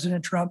with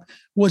President Trump,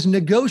 was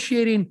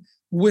negotiating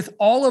with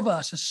all of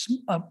us,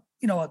 a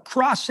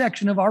cross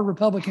section of our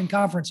Republican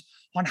conference,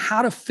 on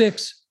how to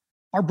fix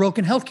our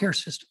broken healthcare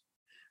system.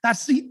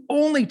 That's the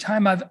only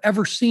time I've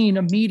ever seen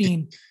a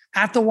meeting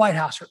at the White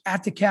House or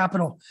at the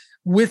Capitol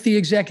with the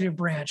executive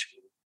branch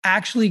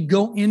actually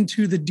go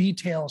into the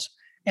details.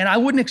 And I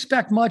wouldn't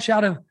expect much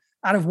out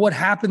of what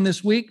happened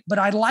this week, but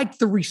I like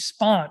the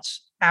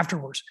response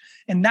afterwards.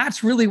 And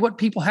that's really what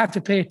people have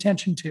to pay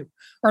attention to.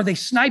 Are they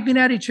sniping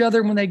at each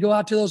other when they go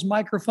out to those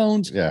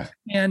microphones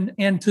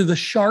and to the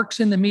sharks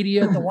in the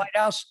media at the White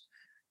House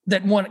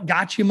that want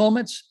gotcha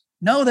moments?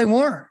 No, they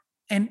weren't.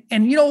 And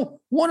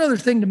one other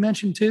thing to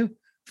mention too,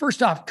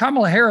 first off,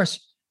 Kamala Harris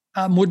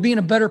would be in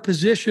a better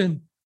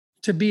position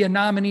to be a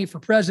nominee for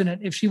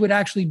president if she would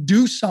actually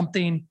do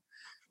something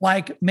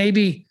like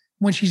maybe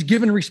when she's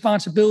given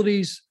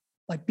responsibilities,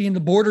 like being the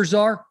border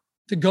czar,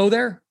 to go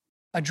there,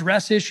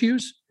 address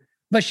issues,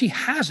 but she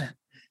hasn't.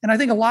 And I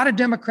think a lot of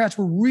Democrats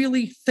were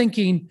really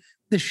thinking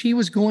that she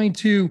was going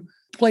to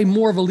play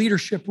more of a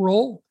leadership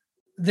role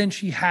than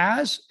she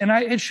has. And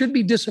it should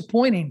be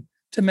disappointing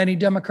to many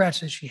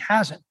Democrats that she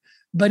hasn't.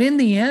 But in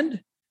the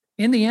end,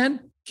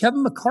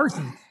 Kevin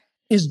McCarthy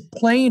is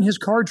playing his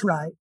cards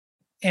right.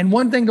 And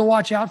one thing to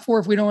watch out for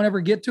if we don't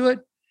ever get to it,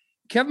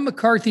 Kevin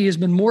McCarthy has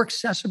been more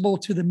accessible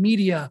to the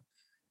media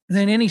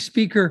than any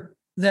speaker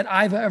that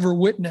I've ever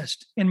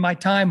witnessed in my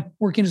time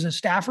working as a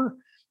staffer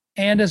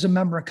and as a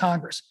member of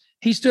Congress.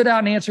 He stood out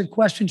and answered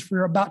questions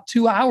for about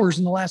 2 hours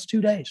in the last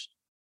 2 days.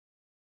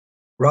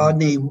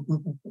 Rodney,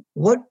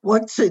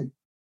 what's it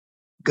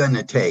going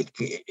to take?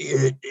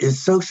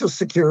 Is Social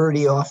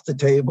Security off the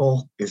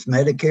table? Is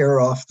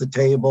Medicare off the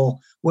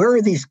table? Where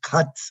are these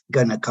cuts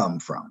going to come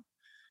from?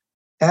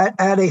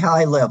 At a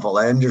high level,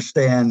 I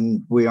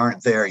understand we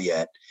aren't there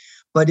yet.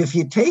 But if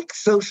you take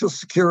Social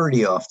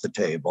Security off the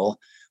table,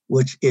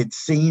 which it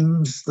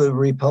seems the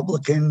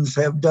Republicans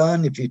have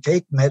done, if you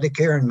take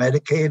Medicare and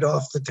Medicaid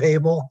off the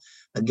table,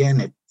 again,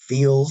 it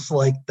feels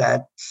like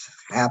that's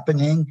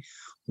happening.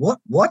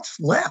 What's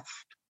left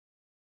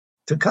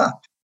to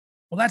cut?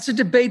 Well, that's a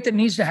debate that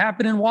needs to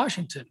happen in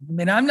Washington. I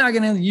mean, I'm not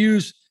going to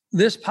use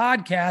this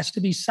podcast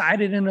to be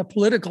cited in a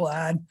political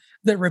ad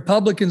that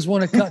Republicans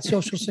want to cut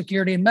Social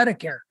Security and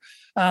Medicare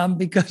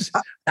because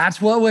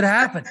that's what would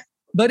happen.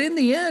 But in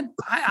the end,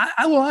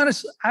 I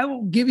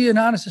will give you an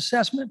honest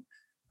assessment.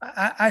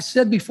 I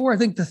said before, I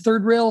think the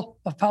third rail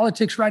of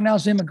politics right now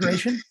is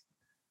immigration.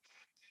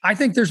 I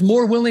think there's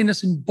more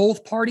willingness in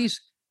both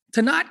parties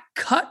to not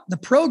cut the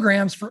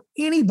programs for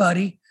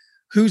anybody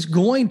who's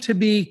going to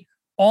be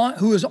on,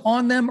 who is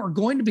on them or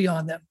going to be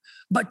on them,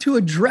 but to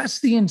address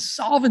the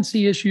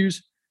insolvency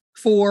issues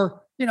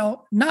for,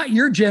 not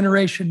your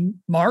generation,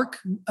 Mark.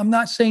 I'm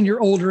not saying you're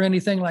old or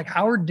anything like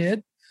Howard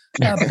did,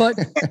 but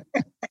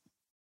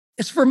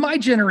it's for my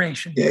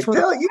generation, for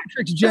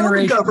Patrick's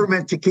generation. Tell the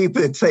government to keep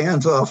its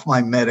hands off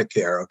my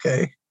Medicare,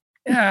 okay?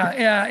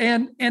 Yeah,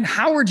 and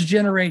Howard's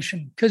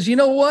generation, because you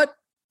know what?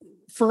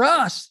 For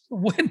us,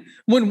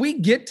 when we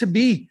get to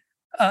be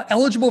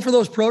eligible for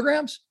those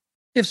programs,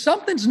 if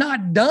something's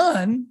not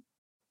done,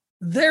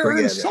 they're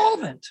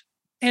insolvent.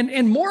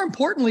 And more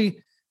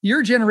importantly,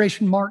 your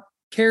generation, Mark,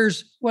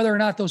 cares whether or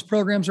not those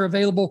programs are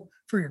available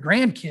for your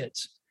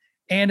grandkids.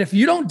 And if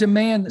you don't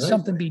demand that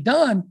something be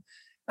done,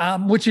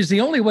 which is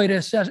the only way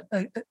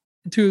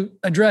to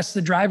address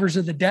the drivers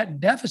of the debt and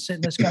deficit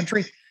in this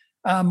country,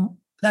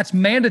 that's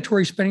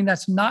mandatory spending.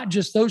 That's not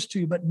just those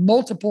two, but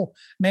multiple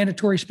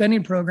mandatory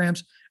spending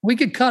programs. We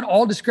could cut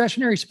all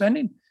discretionary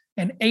spending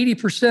and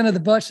 80% of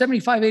the budget,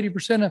 75,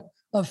 80%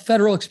 of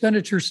federal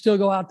expenditures still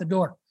go out the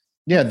door.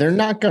 Yeah, they're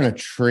not going to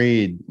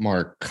trade,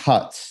 Mark,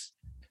 cuts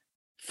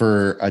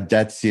for a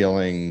debt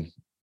ceiling,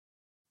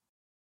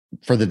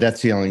 for the debt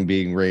ceiling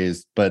being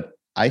raised. But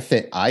I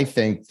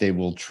think they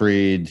will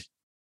trade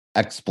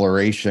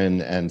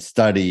exploration and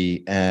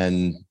study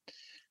and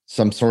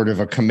some sort of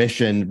a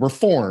commission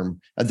reform,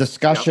 a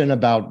discussion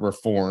about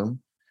reform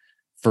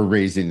for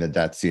raising the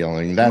debt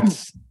ceiling.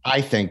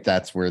 I think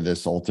that's where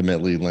this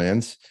ultimately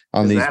lands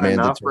on these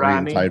mandatory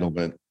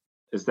entitlement.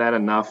 Is that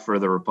enough for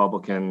the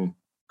Republican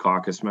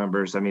caucus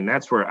members? I mean,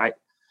 that's where I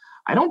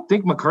don't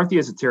think McCarthy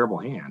has a terrible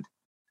hand,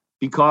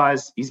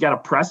 because he's got a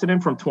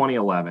precedent from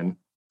 2011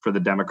 for the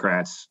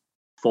Democrats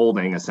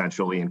folding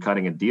essentially and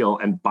cutting a deal.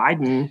 And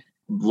Biden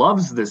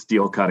loves this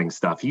deal cutting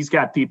stuff. He's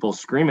got people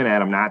screaming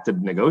at him not to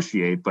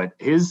negotiate, but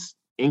his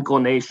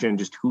inclination,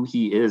 just who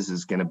he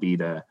is going to be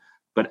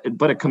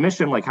but a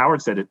commission, like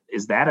Howard said,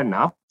 is that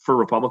enough for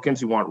Republicans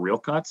who want real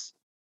cuts?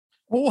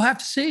 Well, we'll have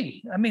to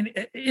see. I mean,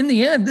 in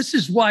the end, this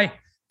is why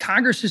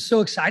Congress is so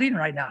exciting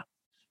right now.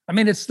 I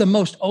mean, it's the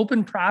most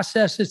open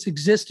process that's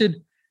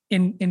existed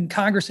in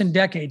Congress in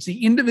decades.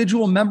 The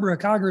individual member of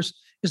Congress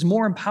is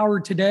more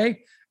empowered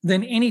today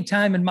than any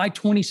time in my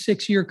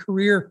 26-year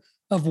career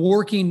of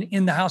working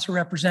in the House of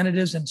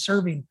Representatives and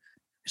serving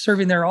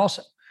there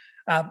also.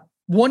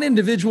 One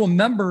individual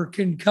member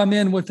can come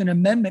in with an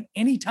amendment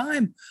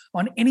anytime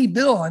on any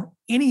bill, on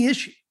any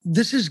issue.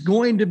 This is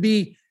going to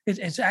be,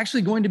 it's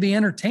actually going to be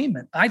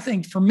entertainment. I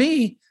think for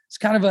me, it's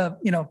kind of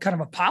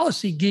a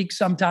policy geek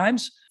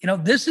sometimes.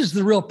 This is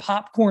the real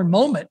popcorn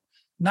moment,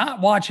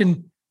 not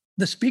watching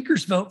the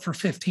speakers vote for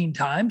 15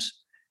 times.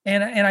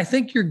 And I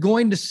think you're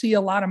going to see a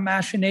lot of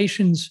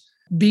machinations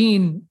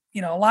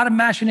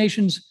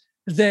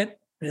that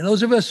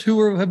those of us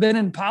who have been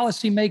in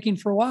policy making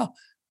for a while,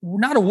 we're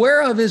not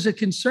aware of as a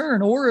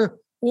concern or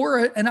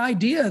an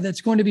idea that's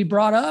going to be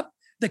brought up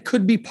that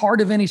could be part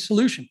of any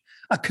solution.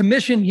 A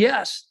commission,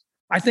 yes.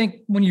 I think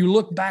when you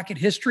look back at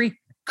history,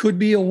 could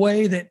be a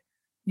way that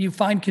you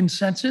find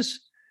consensus.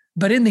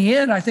 But in the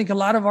end, I think a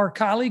lot of our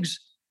colleagues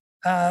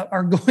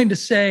are going to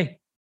say,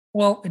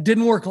 well, it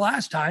didn't work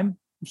last time,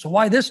 so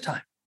why this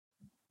time?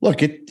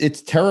 Look,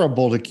 it's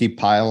terrible to keep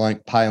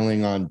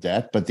piling on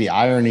debt, but the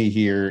irony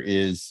here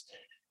is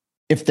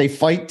if they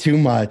fight too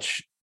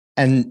much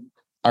and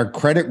our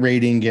credit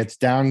rating gets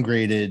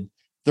downgraded,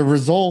 the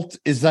result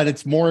is that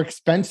it's more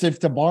expensive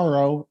to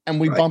borrow and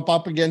we bump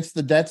up against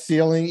the debt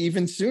ceiling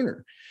even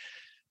sooner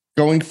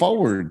going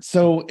forward.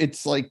 So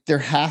it's like there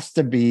has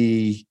to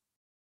be,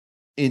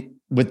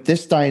 with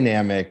this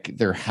dynamic,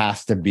 there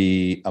has to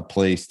be a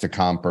place to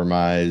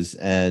compromise,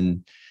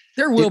 and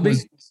there will be.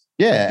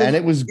 And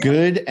it was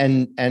good,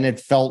 and it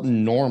felt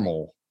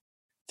normal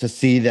to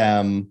see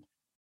them.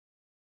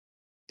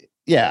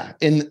 Yeah,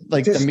 in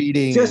like the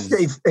meeting. Just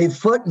a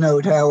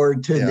footnote,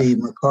 Howard, to the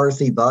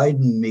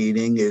McCarthy-Biden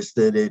meeting is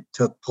that it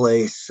took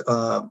place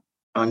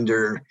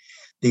under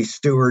the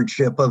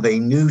stewardship of a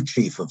new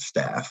chief of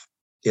staff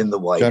in the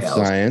White House.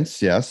 Jeff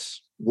Zients,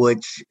 yes.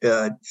 Which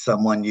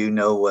someone you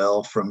know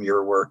well from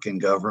your work in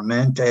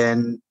government.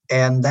 And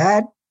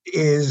that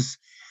is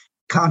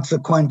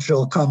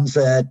consequential, comes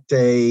at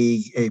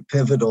a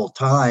pivotal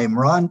time.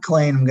 Ron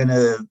Klain, I'm going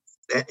to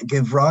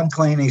give Ron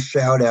Klain a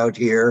shout out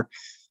here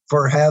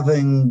for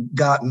having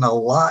gotten a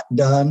lot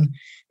done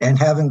and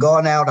having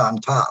gone out on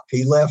top.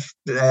 He left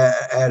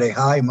at a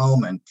high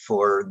moment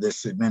for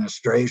this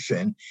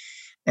administration.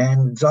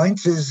 And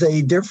Zients is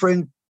a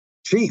different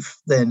chief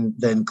than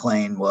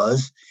Klain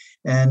was.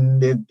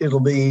 And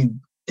it'll be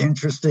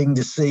interesting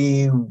to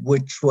see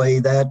which way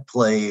that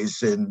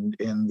plays in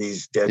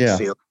these debt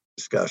ceiling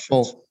discussions.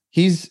 Well,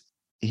 he's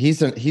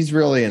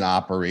really an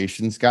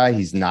operations guy.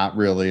 He's not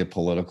really a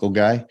political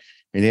guy.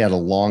 I mean, he had a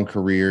long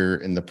career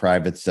in the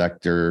private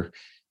sector.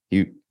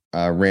 He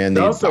ran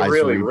the also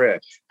really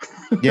rich.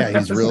 Yeah,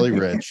 he's really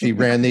rich. He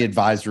ran the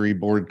advisory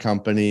board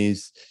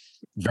companies.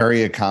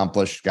 Very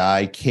accomplished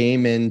guy.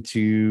 Came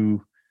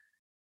into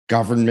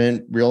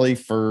government really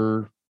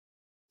for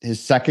his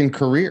second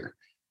career.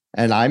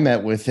 And I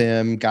met with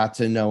him, got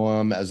to know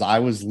him as I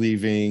was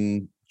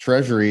leaving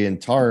Treasury and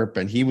TARP,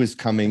 and he was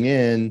coming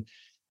in.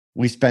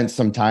 We spent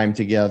some time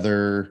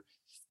together.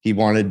 He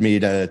wanted me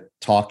to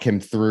talk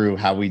him through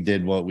how we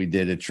did what we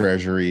did at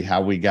Treasury,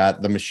 how we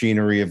got the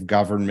machinery of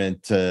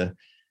government to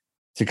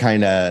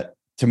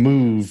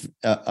move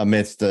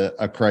amidst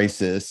a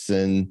crisis.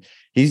 And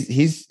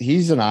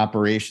he's an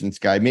operations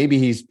guy. Maybe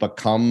he's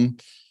become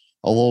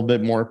a little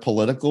bit more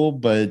political,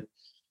 but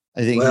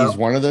I think he's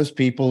one of those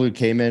people who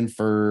came in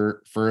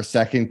for a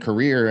second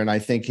career. And I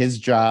think his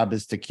job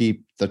is to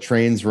keep the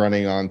trains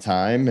running on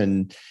time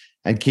and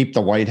keep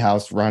the White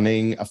House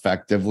running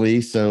effectively.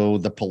 So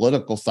the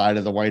political side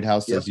of the White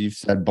House, as you've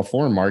said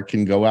before, Mark,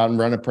 can go out and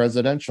run a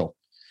presidential.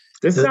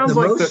 This sounds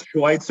like the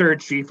Schweitzer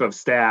chief of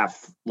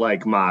staff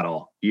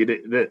model.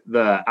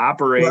 The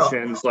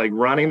operations, like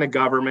running the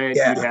government.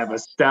 You'd have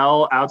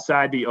Estelle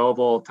outside the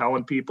Oval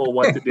telling people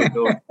what to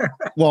do.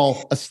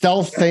 Well,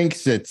 Estelle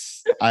thinks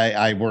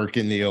I work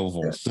in the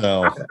Oval,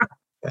 so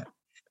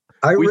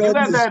we do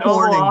have that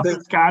Oval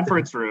Office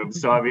conference room.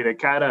 So I mean, it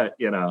kind of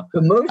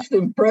The most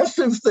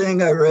impressive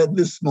thing I read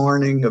this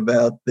morning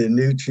about the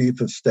new chief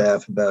of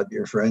staff, about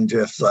your friend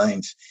Jeff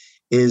Zients,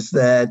 is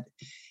that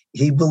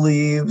he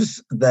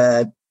believes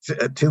that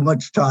too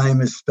much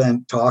time is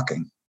spent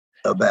talking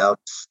about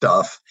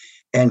stuff,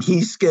 and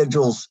he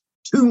schedules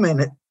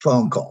 2-minute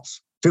phone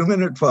calls.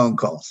 2-minute phone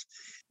calls.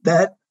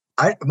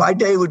 My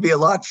day would be a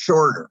lot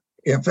shorter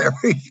if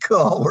every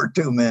call were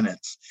 2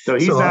 minutes. So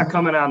he's not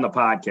coming on the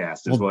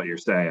podcast, is what you're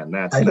saying.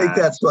 I think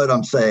that's what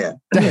I'm saying.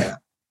 Yeah.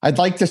 I'd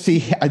like to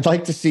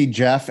see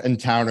Jeff and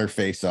Towner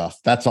face off.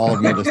 That's all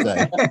I'm going to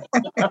say.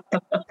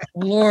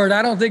 Lord,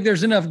 I don't think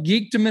there's enough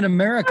geekdom in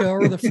America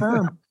or the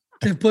firm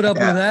to put up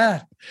with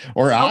that.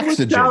 Or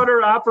oxygen. How would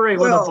Towner operate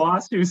with a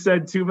boss who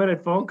said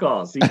 2-minute phone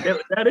calls?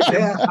 That is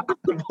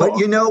impossible. But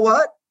you know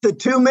what? The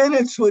 2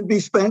 minutes would be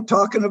spent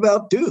talking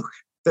about Duke.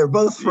 They're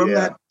both from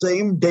that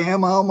same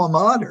damn alma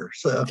mater.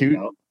 So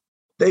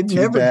they'd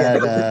never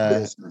get out of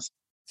business.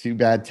 Too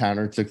bad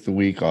Towner took the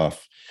week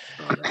off.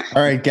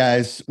 All right,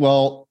 guys.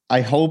 Well,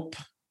 I hope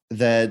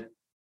that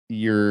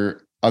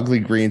your ugly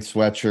green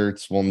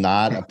sweatshirts will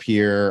not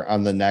appear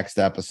on the next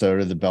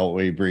episode of the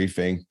Beltway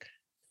Briefing.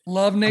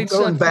 Love Nate.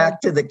 Going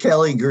back to the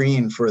Kelly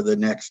Green for the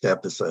next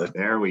episode.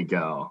 There we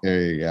go.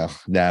 There you go.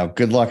 Now,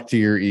 good luck to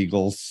your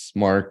Eagles,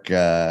 Mark.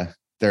 I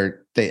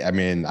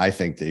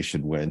think they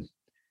should win.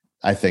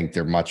 I think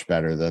they're much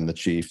better than the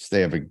Chiefs.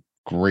 They have a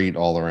great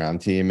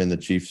all-around team, and the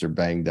Chiefs are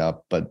banged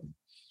up. But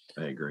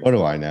I agree. What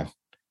do I know?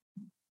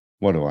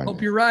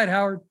 Hope you're right,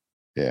 Howard.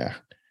 Yeah.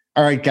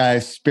 All right,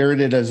 guys.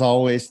 Spirited as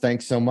always.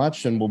 Thanks so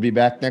much, and we'll be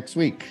back next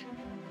week.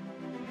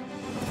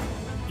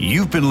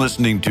 You've been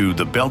listening to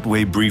The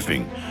Beltway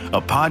Briefing,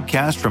 a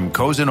podcast from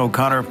Cozen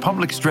O'Connor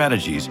Public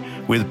Strategies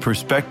with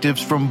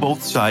perspectives from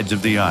both sides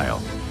of the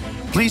aisle.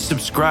 Please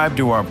subscribe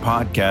to our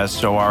podcast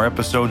so our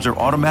episodes are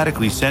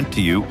automatically sent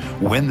to you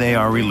when they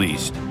are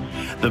released.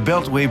 The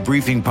Beltway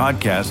Briefing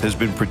podcast has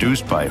been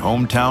produced by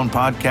Hometown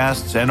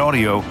Podcasts and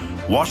Audio,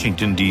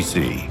 Washington,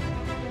 D.C.